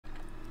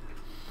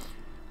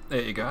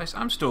Hey guys,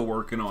 I'm still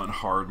working on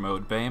hard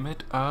mode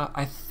Bahamut.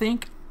 I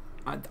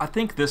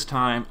think this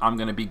time I'm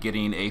going to be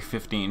getting a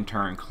 15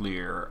 turn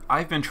clear.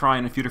 I've been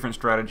trying a few different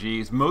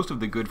strategies. Most of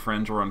the good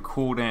friends are on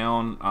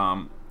cooldown.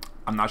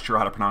 I'm not sure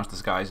how to pronounce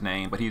this guy's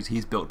name, but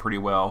he's built pretty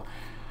well.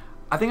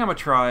 I think I'm going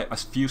to try a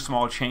few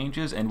small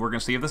changes, and we're going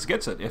to see if this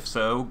gets it. If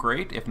so,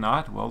 great. If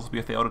not, well, this will be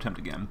a failed attempt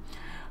again.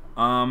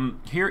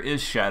 Here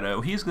is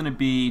Shadow. He's going to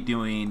be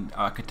doing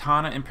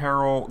Katana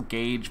Imperil,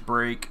 Gauge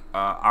Break,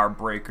 our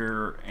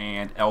Breaker,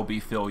 and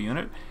LB Fill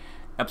unit.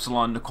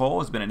 Epsilon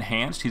Nicole has been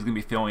enhanced. He's going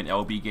to be filling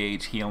LB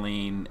Gauge,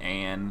 Healing,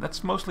 and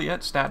that's mostly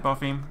it. Stat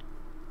buffing.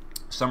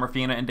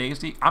 Summerfina and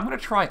Daisy. I'm going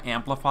to try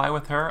Amplify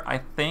with her. I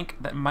think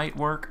that might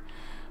work.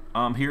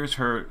 Here's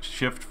her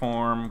shift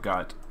form.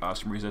 Got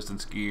some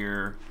resistance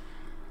gear.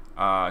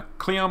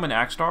 Cleom and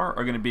Axstar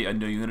are going to be a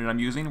new unit I'm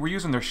using. We're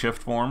using their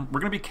shift form. We're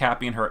going to be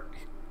capping her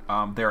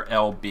their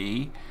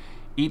LB.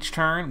 Each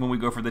turn, when we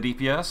go for the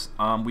DPS,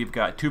 we've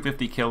got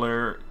 250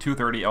 killer,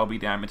 230 LB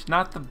damage.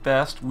 Not the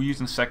best. We're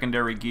using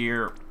secondary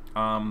gear.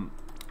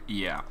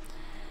 Yeah.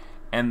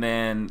 And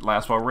then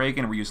last while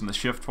Reagan, we're using the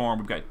shift form.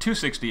 We've got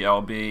 260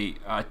 LB,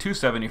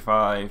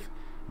 275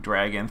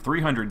 Dragon,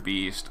 300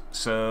 Beast.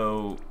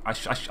 So I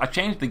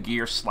changed the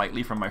gear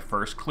slightly from my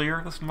first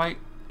clear. This might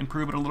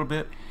improve it a little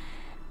bit.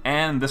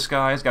 And this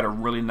guy's got a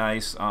really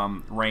nice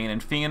Rain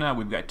and Fina.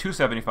 We've got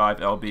 275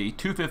 LB,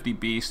 250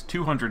 Beast,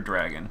 200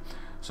 Dragon.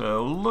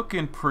 So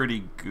looking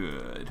pretty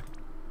good.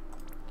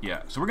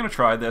 Yeah, so we're gonna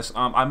try this.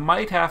 I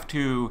might have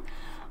to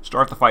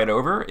start the fight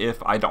over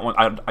if I don't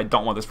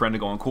want this friend to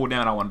go on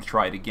cooldown. I want to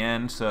try it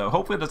again. So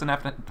hopefully it doesn't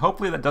happen.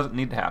 Hopefully that doesn't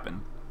need to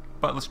happen.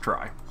 But let's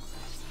try.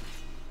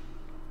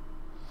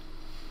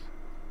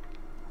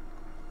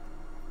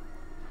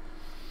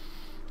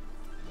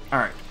 All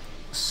right.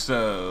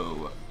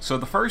 So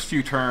the first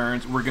few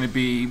turns we're going to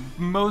be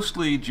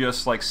mostly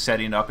just like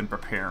setting up and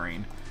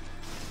preparing.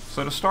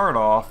 So to start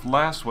off,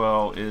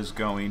 Lastwell is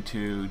going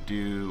to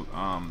do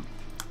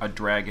a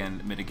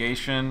dragon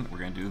mitigation. We're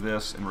going to do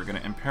this, and we're going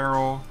to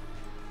imperil.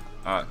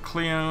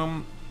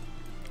 Cleom,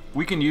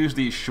 we can use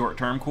these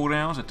short-term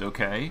cooldowns. It's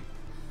okay.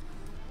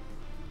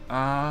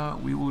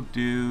 We will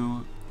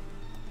do.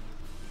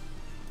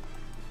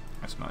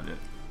 That's not it.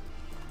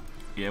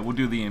 Yeah, we'll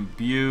do the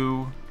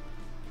imbue.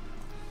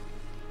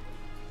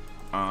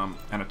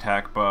 An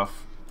attack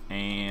buff,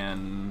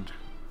 and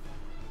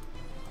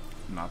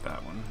not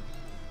that one.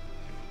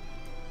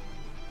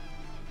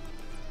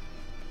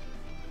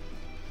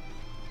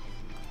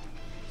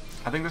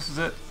 I think this is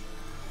it.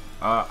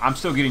 I'm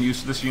still getting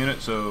used to this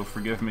unit, so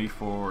forgive me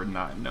for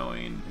not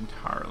knowing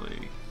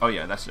entirely. Oh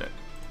yeah, that's it.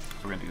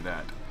 We're gonna do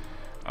that.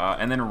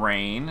 And then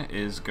Rain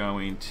is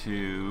going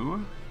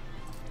to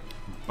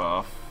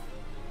buff,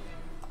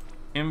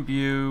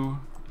 imbue,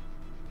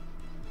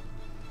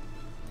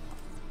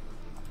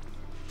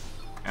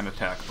 and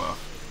attack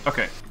buff.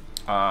 Okay.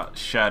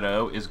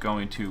 Shadow is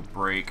going to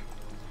break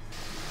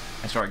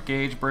and start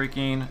gauge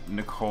breaking.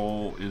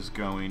 Nicole is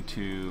going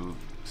to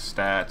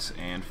stats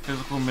and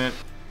physical mit.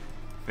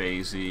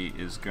 Phasey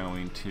is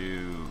going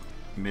to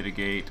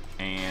mitigate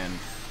and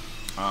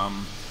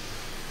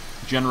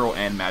general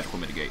and magical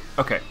mitigate.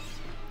 Okay.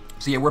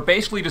 So yeah, we're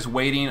basically just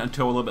waiting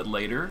until a little bit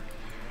later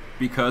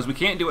because we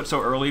can't do it so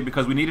early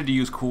because we needed to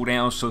use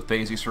cooldowns so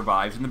Phasey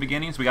survives in the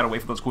beginning, so we gotta wait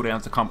for those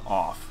cooldowns to come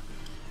off.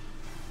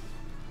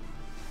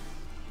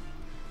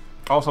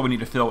 Also, we need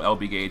to fill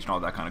LB gauge and all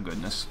that kind of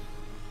goodness.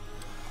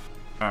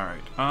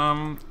 Alright,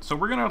 so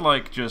we're gonna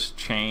like just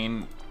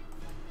chain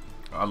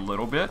a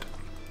little bit.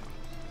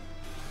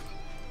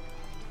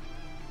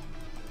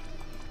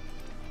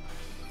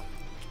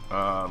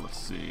 Let's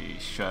see,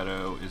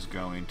 Shadow is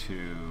going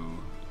to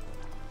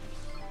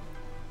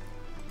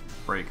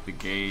break the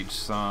gauge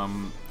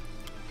some.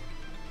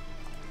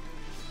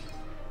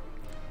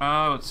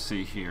 Let's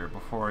see here,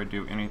 before I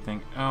do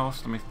anything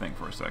else, let me think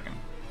for a second.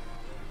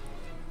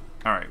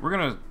 Alright, we're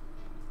gonna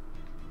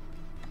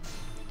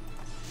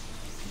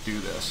do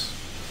this.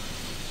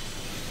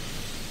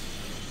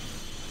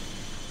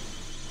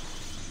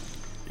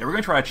 Yeah, we're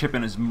gonna try to chip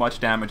in as much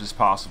damage as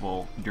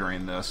possible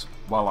during this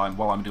while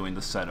I'm doing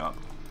the setup.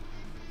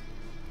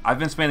 I've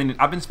been spending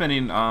let me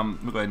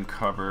go ahead and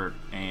cover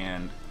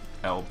and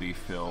LB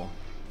fill.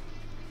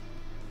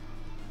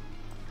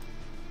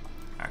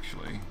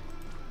 Actually,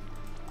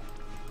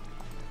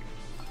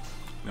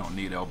 we don't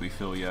need LB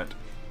fill yet.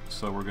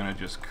 So we're gonna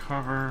just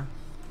cover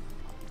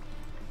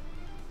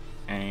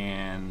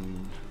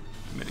and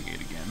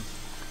mitigate again.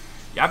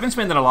 Yeah, I've been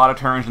spending a lot of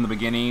turns in the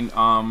beginning,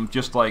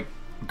 just like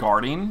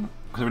guarding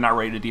because we're not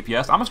ready to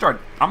DPS. I'm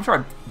gonna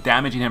start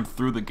damaging him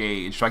through the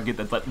gauge so I can get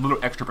that little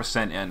extra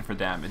 % in for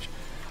damage.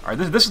 All right,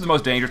 this is the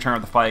most dangerous turn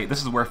of the fight.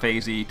 This is where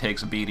Phasey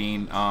takes a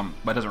beating,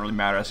 but it doesn't really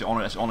matter. That's the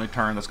only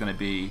turn that's gonna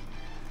be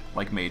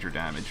like major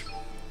damage.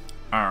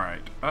 All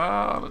right,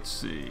 let's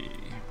see.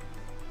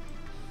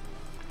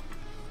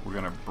 We're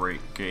gonna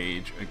break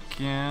gauge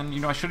again.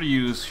 You know, I should have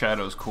used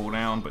Shadow's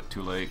cooldown, but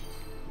too late.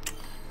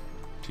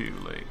 Too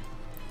late.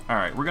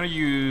 Alright, we're gonna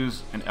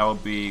use an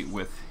LB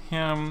with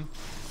him.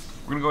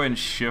 We're gonna go ahead and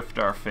shift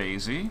our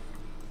Phasey.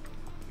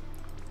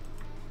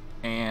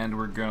 And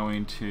we're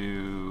going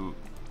to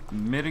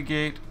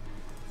mitigate.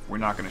 We're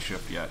not going to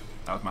shift yet.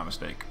 That was my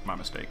mistake. My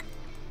mistake.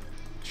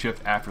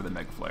 Shift after the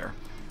Mega Flare.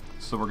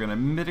 So we're going to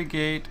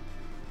mitigate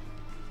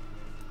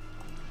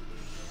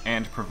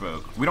and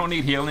provoke. We don't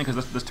need healing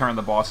because this turn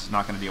the boss is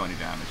not going to deal any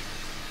damage.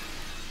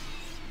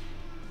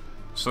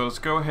 So let's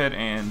go ahead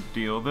and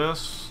deal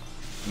this,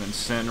 and then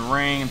send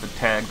rain to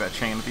tag that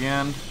chain at the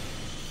end.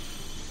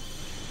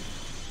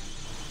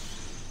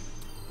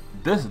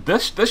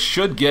 This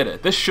should get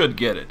it. This should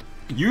get it.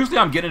 Usually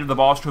I'm getting to the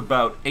boss to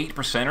about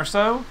 8% or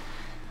so,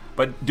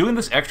 but doing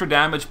this extra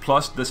damage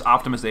plus this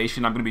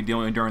optimization I'm going to be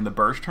doing during the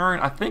burst turn,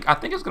 I think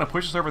it's going to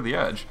push us over the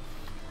edge.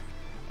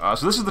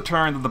 So this is the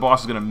turn that the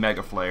boss is going to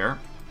Mega Flare.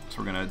 So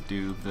we're going to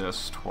do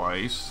this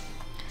twice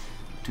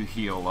to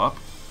heal up.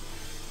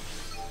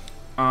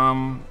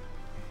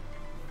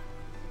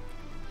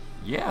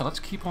 Yeah, let's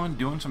keep on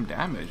doing some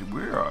damage.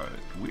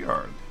 We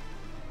are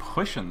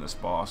pushing this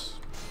boss.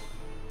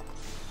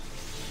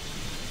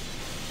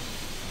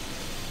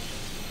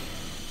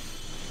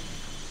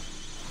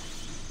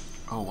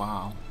 Oh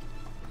wow,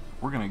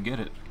 we're gonna get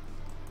it.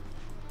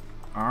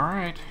 All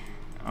right.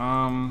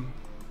 I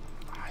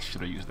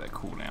should have used that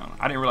cooldown.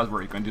 I didn't realize we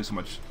were going to do so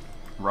much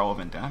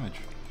relevant damage.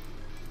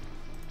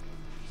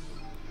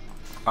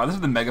 This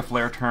is the Mega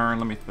Flare turn.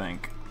 Let me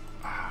think.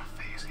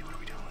 Phasey, what are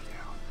we doing with you?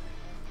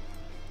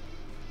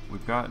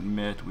 We've got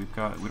Mitt. We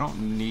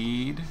don't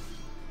need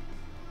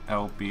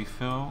LB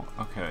fill.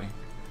 Okay.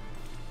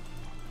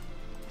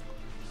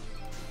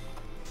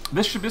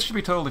 This should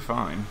be totally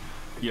fine.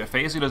 Yeah,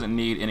 Phasey doesn't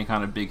need any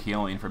kind of big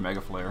healing for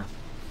Mega Flare.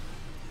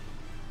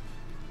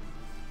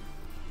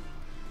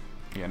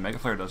 Yeah, Mega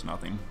Flare does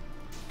nothing.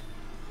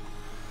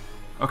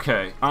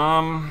 Okay,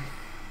 now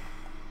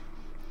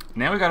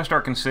we gotta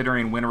start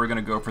considering when we're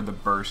gonna go for the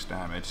burst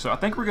damage. So I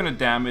think we're gonna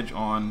damage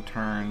on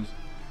turns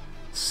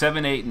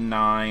 7, 8, and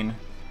 9.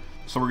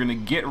 So we're gonna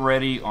get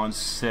ready on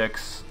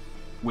 6,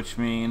 which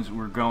means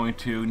we're going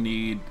to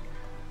need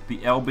the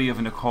LB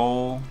of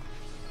Nicole.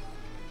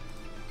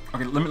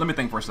 Okay, let me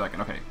think for a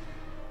second. Okay,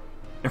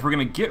 if we're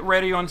gonna get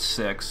ready on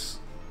 6,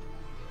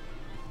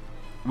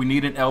 we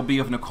need an LB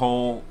of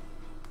Nicole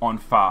on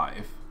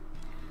 5.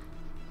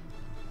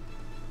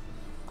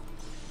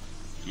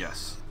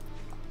 Yes.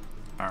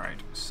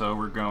 Alright, so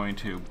we're going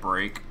to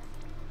break.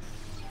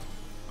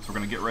 So we're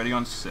going to get ready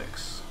on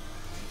 6.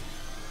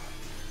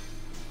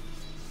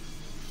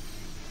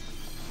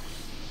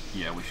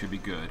 Yeah, we should be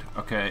good.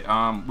 Okay,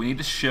 we need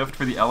to shift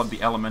for the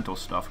elemental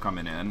stuff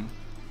coming in.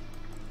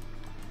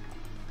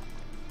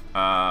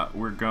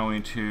 We're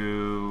going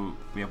to...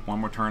 We have one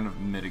more turn of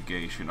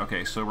mitigation.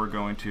 Okay, so we're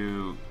going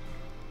to...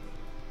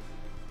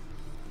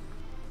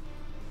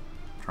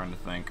 Trying to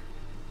think.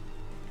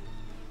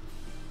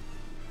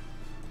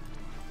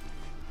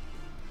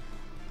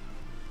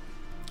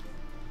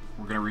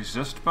 We're going to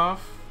resist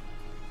buff.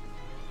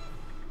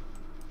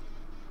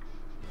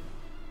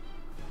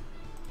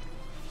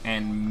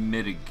 And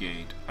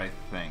mitigate, I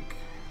think.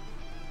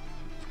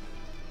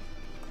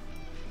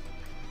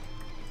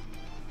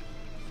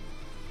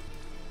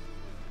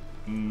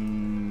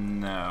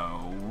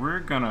 No, we're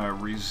going to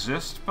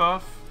resist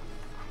buff.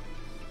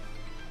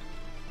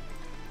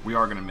 We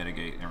are going to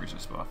mitigate and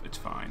resist buff. It's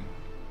fine.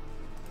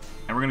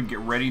 And we're going to get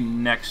ready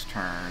next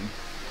turn,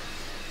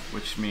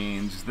 which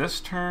means this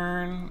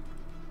turn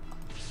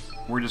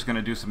we're just going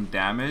to do some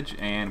damage,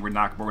 and we're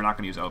not going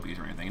to use LBs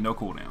or anything. No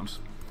cooldowns.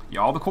 Yeah,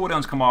 all the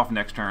cooldowns come off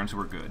next turn, so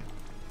we're good.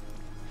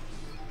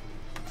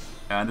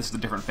 And this is a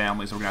different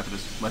family, so we're going to have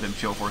to just let him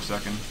chill for a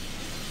second.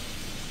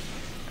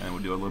 And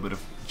we'll do a little bit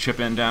of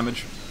chip-in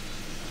damage.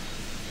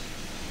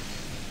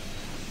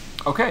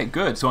 Okay,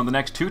 good. So on the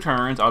next 2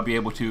 turns, I'll be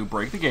able to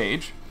break the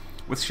gauge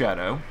with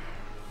Shadow.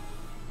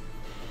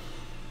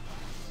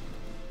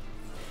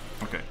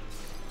 Okay.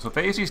 So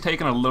Phasey's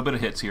taking a little bit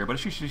of hits here, but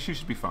she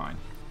should be fine.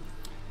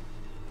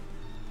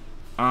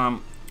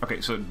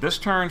 Okay, so this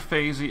turn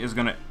Phasey is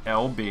going to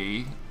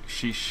LB.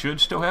 She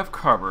should still have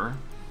cover.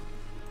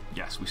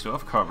 Yes, we still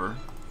have cover.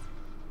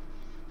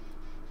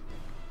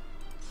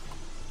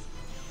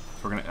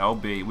 So we're going to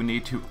LB. We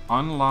need to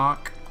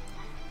unlock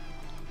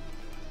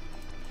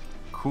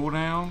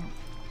cooldown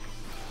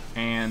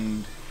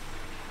and...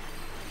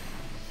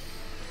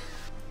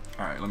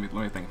 Alright, let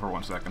me think for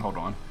 1 second. Hold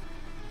on.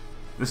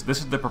 This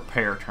is the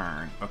prepare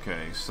turn.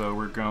 Okay, so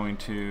we're going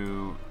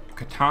to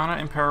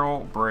Katana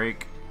Imperil,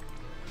 break,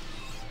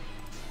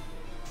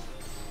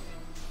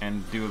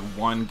 and do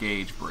 1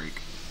 gauge break.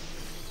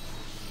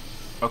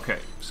 Okay,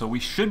 so we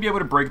should be able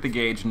to break the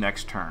gauge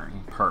next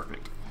turn.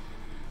 Perfect.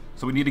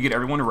 So we need to get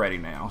everyone ready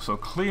now. So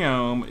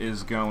Cleome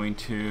is going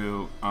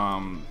to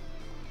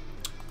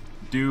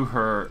do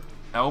her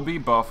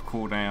LB buff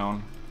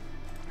cooldown,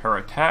 her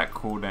attack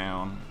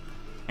cooldown,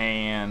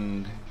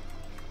 and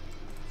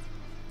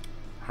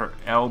her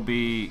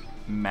LB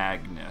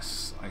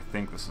Magnus. I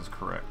think this is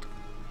correct.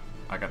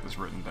 I got this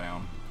written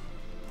down.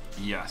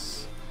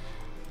 Yes.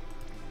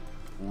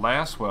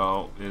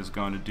 Laswell is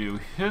going to do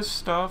his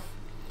stuff,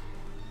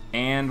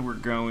 and we're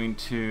going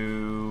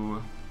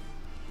to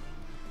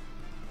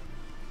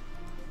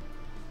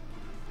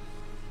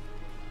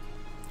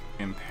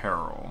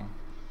Imperil.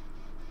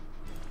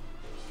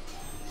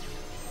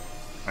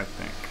 I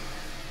think.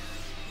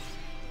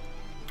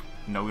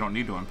 No, we don't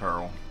need to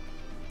Imperil.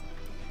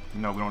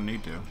 No, we don't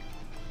need to.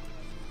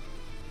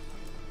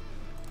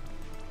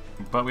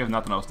 But we have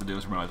nothing else to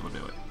do, so we might as well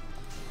do it.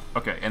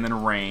 Okay, and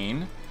then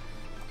Rain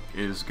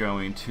is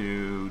going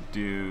to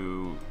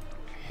do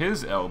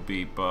his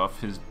LB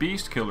buff, his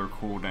Beast Killer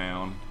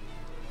cooldown,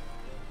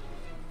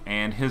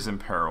 and his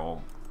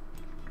Imperil.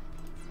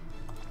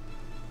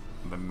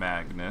 The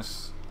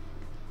Magnus.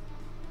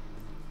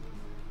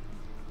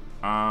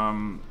 No,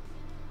 I'm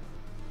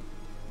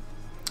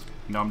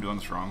doing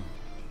this wrong.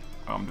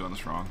 Oh, I'm doing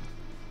this wrong.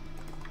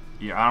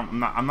 Yeah,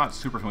 I'm not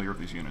super familiar with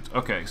these units.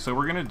 Okay, so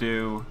we're gonna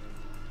do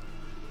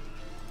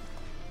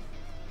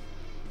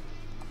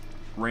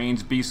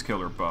Rain's Beast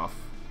Killer buff.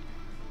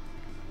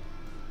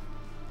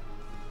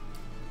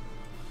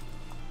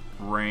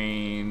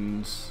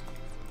 Rain's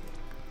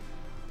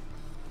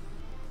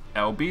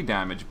LB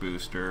damage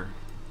booster.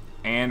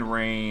 And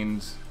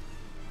Rain's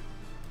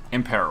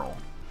Imperil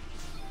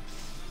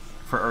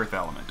for Earth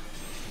Element.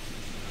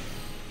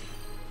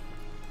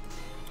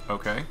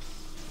 Okay.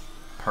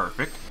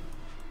 Perfect.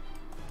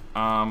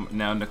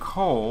 Now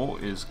Nicole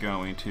is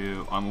going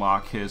to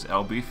unlock his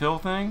LB fill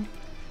thing.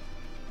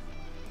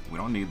 We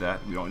don't need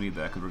that. We don't need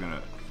that because we're going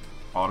to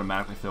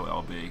automatically fill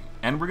LB.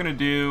 And we're going to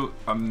do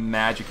a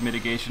magic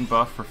mitigation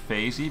buff for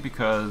Phasey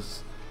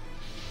because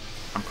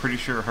I'm pretty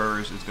sure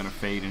hers is going to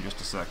fade in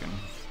just a second.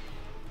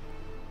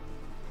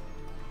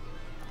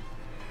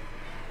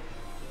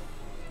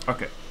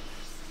 Okay.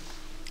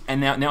 And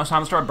now it's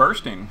time to start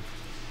bursting.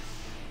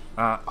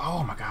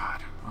 Oh my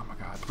god. Oh my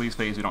god. Please,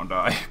 Phasey, don't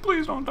die.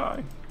 Please don't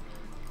die.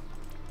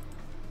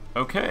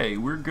 Okay,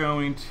 we're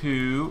going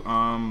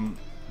to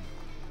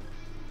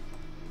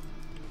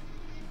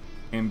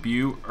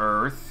imbue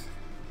Earth,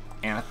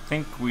 and I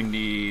think we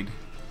need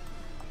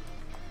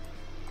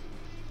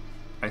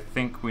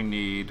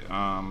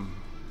no,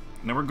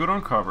 we're good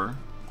on cover.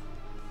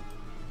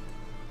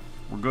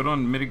 We're good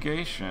on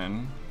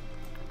mitigation.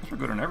 I guess we're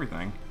good on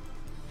everything.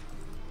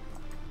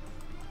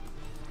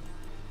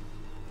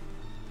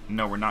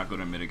 No, we're not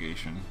good on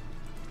mitigation.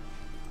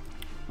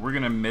 We're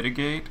gonna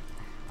mitigate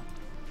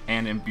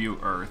and imbue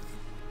Earth.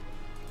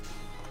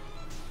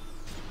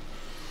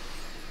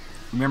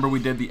 Remember we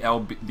did the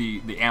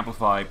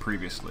amplify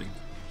previously.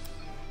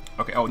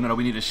 Okay, oh no,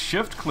 we need to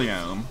shift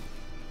Cleome.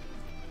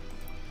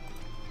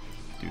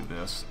 Do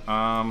this.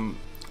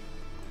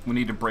 We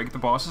need to break the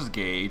boss's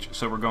gauge,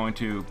 so we're going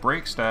to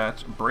break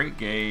stats, break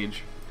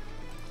gauge,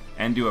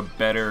 and do a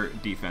better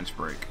defense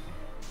break.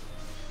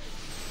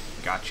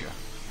 Gotcha.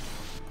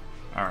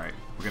 Alright,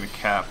 we're going to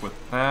cap with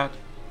that.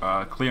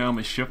 Cleome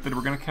is shifted,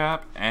 we're going to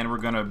cap, and we're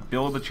going to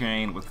build the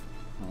chain with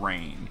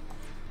Rain.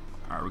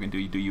 Alright, we're going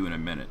to do you in a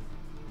minute,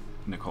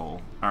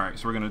 Nicole. Alright,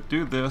 so we're going to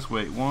do this.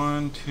 Wait,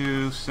 1,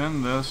 2,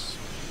 send this.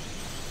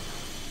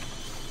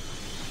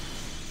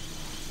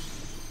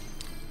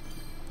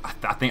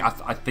 I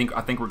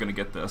think we're going to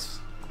get this.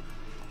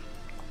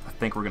 I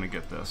think we're going to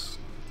get this.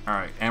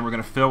 Alright, and we're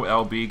going to fill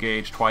LB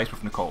gauge twice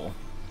with Nicole,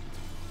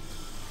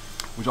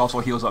 which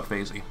also heals up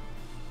Phasey.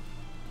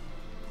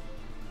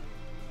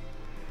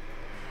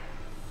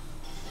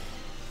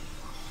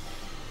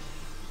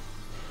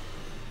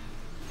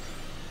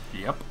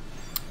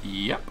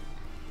 Yep.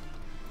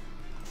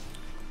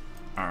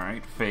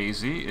 Alright,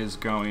 Phasey is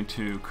going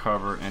to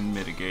cover and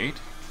mitigate.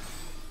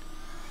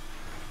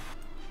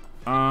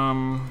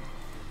 We're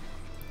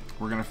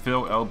going to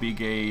fill LB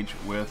gauge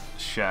with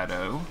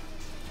Shadow.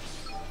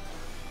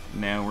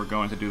 Now we're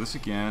going to do this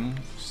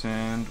again.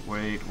 Send,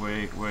 wait,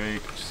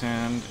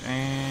 send,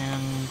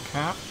 and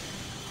cap.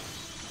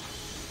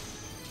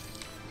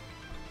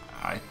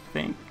 I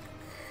think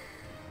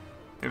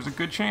there's a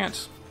good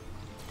chance.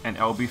 And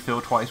LB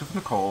fill twice with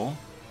Nicole.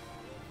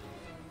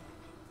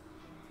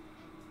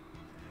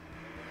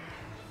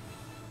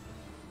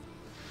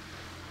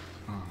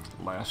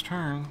 Last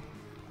turn.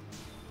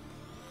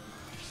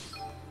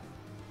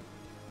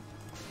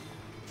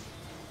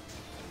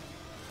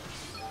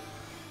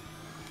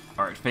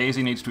 Alright,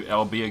 Phasey needs to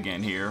LB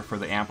again here for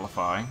the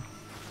amplify.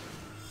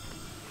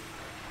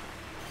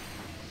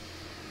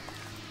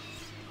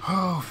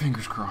 Oh,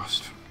 fingers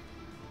crossed.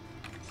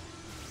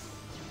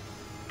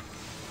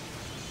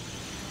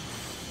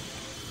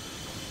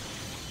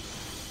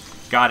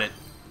 Got it.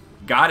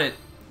 Got it.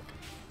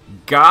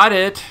 Got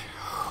it.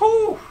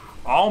 Whew.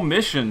 All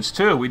missions,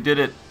 too. We did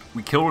it.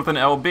 We killed with an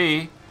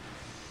LB.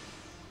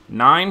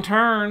 9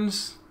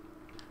 turns.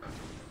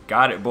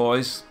 Got it,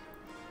 boys.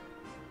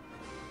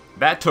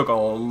 That took a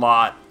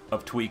lot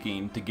of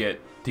tweaking to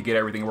get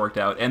everything worked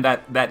out, and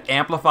that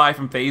amplify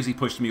from Phasey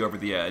pushed me over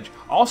the edge.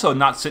 Also,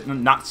 not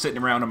sitting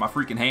around on my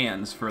freaking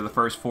hands for the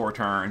first 4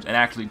 turns and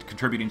actually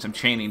contributing some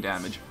chaining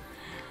damage.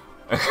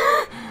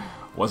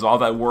 Was all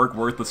that work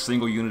worth the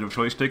single unit of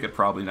choice ticket?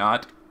 Probably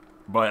not.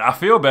 But I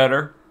feel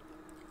better.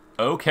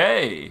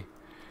 Okay.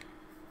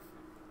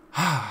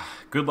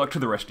 Good luck to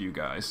the rest of you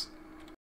guys.